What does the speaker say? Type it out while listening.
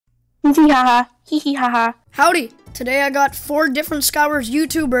Hee hee haha. Hee hee haha. Howdy! Today I got 4 different Skywars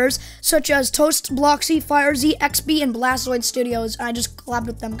YouTubers, such as Toast, Bloxy, FireZ, XB, and Blastoid Studios. I just collabed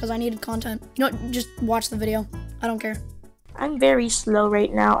with them because I needed content. You know what? Just watch the video. I don't care. I'm very slow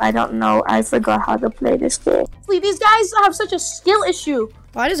right now. I don't know. I forgot how to play this game. These guys have such a skill issue.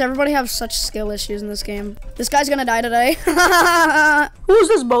 Why does everybody have such skill issues in this game? This guy's gonna die today. Who's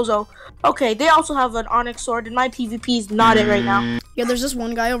this bozo? Okay, they also have an onyx sword, and my PvP is not it right now. Yeah, there's this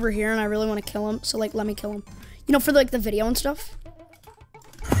one guy over here, and I really want to kill him. So, like, let me kill him. You know, for, like, the video and stuff.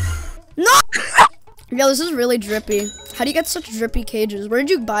 No! Yo, this is really drippy. How do you get such drippy cages? Where did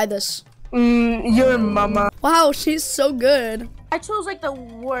you buy this? Your mama. Wow, she's so good. I chose, like, the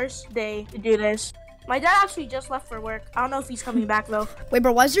worst day to do this. My dad actually just left for work. I don't know if he's coming back, though. Wait,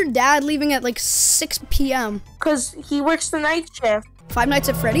 bro, why is your dad leaving at, like, 6 p.m.? Because he works the night shift. Five Nights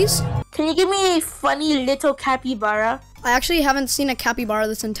at Freddy's? Can you give me a funny little capybara? I actually haven't seen a capybara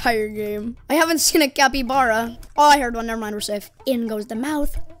this entire game. I haven't seen a capybara. Oh, I heard one. Never mind, we're safe. In goes the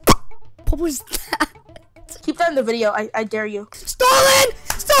mouth. What was that? Keep that in the video. I dare you. Stolen!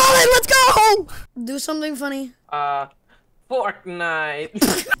 Stolen! Let's go! Do something funny.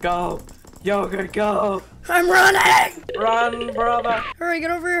 Fortnite. Go. Yogurt, go. I'm running! Run, brother. Hurry,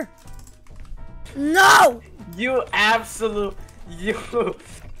 get over here. No! You absolute... You.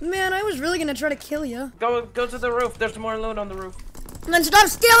 Man, I was really gonna try to kill you. Go to the roof. There's more loot on the roof. And then stop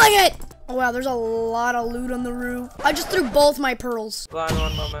stealing it! Oh wow, there's a lot of loot on the roof. I just threw both my pearls. Hold on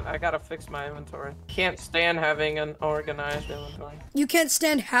one moment. I gotta fix my inventory. Can't stand having an organized inventory. You can't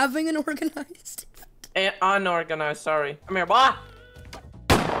stand having an organized? Unorganized, sorry. Come here, boy.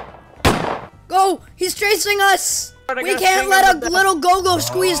 Go! He's chasing us! We can't let a little go-go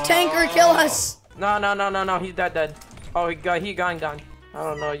squeeze TanqR kill us. No. He's dead. Oh, he gone. I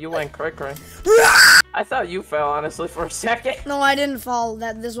don't know. You went cray. I thought you fell, honestly, for a second. No, I didn't fall.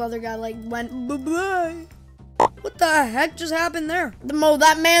 This other guy, like, went bye-bye. What the heck just happened there?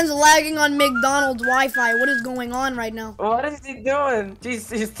 That man's lagging on McDonald's Wi-Fi. What is going on right now? What is he doing?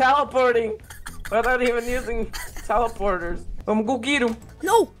 He's teleporting without even using teleporters. I'm gonna go get him.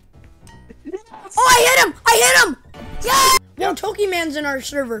 No! Oh, I hit him! Yeah! Yo, Tokiman's in our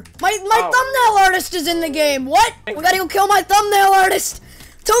server. My thumbnail artist is in the game. What? We gotta go kill my thumbnail artist.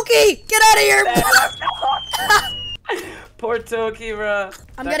 Toki, get out of here! Poor Toki, bro.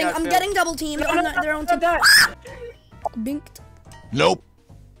 I'm getting double teamed on their own team. Binked. Nope.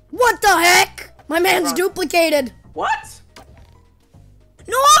 What the heck? My man's duplicated. What?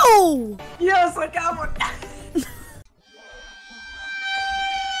 No! Yes, I got one.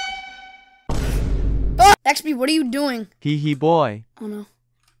 XB, what are you doing? Hee hee boy. Oh no.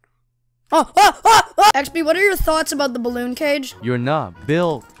 Oh! XB, what are your thoughts about the balloon cage? You're not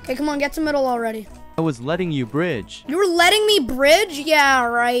built. Okay, come on, get to middle already. I was letting you bridge. You were letting me bridge? Yeah,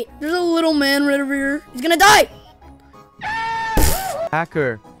 right. There's a little man right over here. He's gonna die!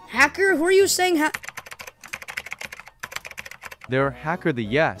 Hacker. Hacker? Who are you saying They're hacker the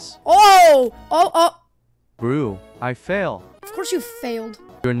yes. Oh! Brew. I fail. Of course you failed.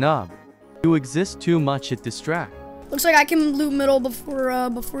 You're nub. You exist too much, it distract. Looks like I can loot middle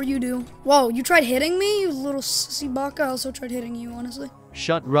before you do. Whoa, you tried hitting me? You little sissy baka. I also tried hitting you, honestly.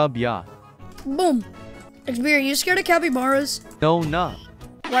 Shut rub ya. Boom. XB, are you scared of capybaras? No nub.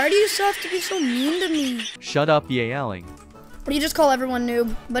 Why do you have to be so mean to me? Shut up yelling. Or you just call everyone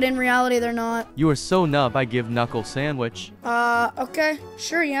noob, but in reality they're not. You are so nub I give knuckle sandwich. Okay.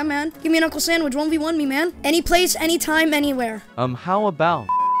 Sure, yeah, man. Give me a knuckle sandwich, 1v1 me, man. Any place, anytime, anywhere. How about?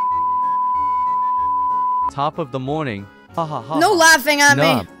 Top of the morning. Ha ha ha. No laughing at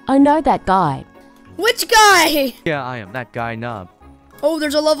me. I know that guy. Which guy? Yeah, I am that guy nub. Oh,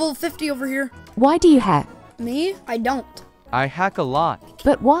 there's a level 50 over here. Why do you hack? Me? I don't. I hack a lot.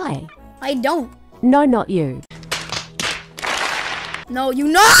 But why? I don't. No, not you. No, you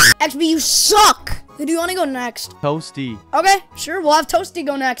not! XB, you suck! Who do you want to go next? Toasty. Okay, sure, we'll have Toasty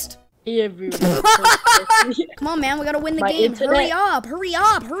go next. Hey everyone. Come on, man, we gotta win the game. Hurry up!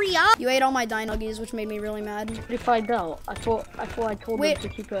 You ate all my dino-gies, which made me really mad. To find out, I thought I told them to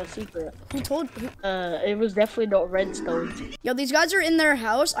keep it a secret. Who told you? It was definitely not redstone. Yo, these guys are in their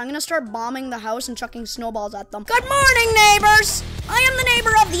house. I'm gonna start bombing the house and chucking snowballs at them. Good morning, neighbors! I am the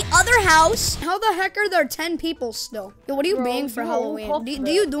neighbor of the other house. How the heck are there 10 people still? Yo, what are you being for Halloween?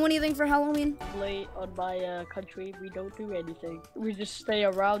 Do you do anything for Halloween? Late on my country, we don't do anything. We just stay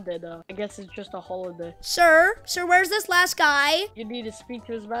around and I guess it's just a holiday. Sir, where's this last guy? You need to speak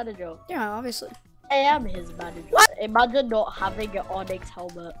to his manager. Yeah, obviously. I am his manager. What? Imagine not having an Onyx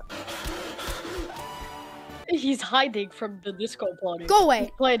helmet. He's hiding from the disco party. Go away.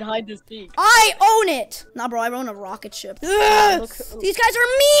 He's playing hide and seek. I own it. Nah, bro, I own a rocket ship. Ugh, these guys are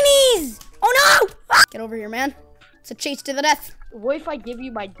meanies. Oh no! Get over here, man. It's a chase to the death. What if I give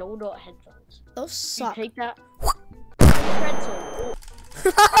you my donut headphones? Those suck. You take that. Pretzel.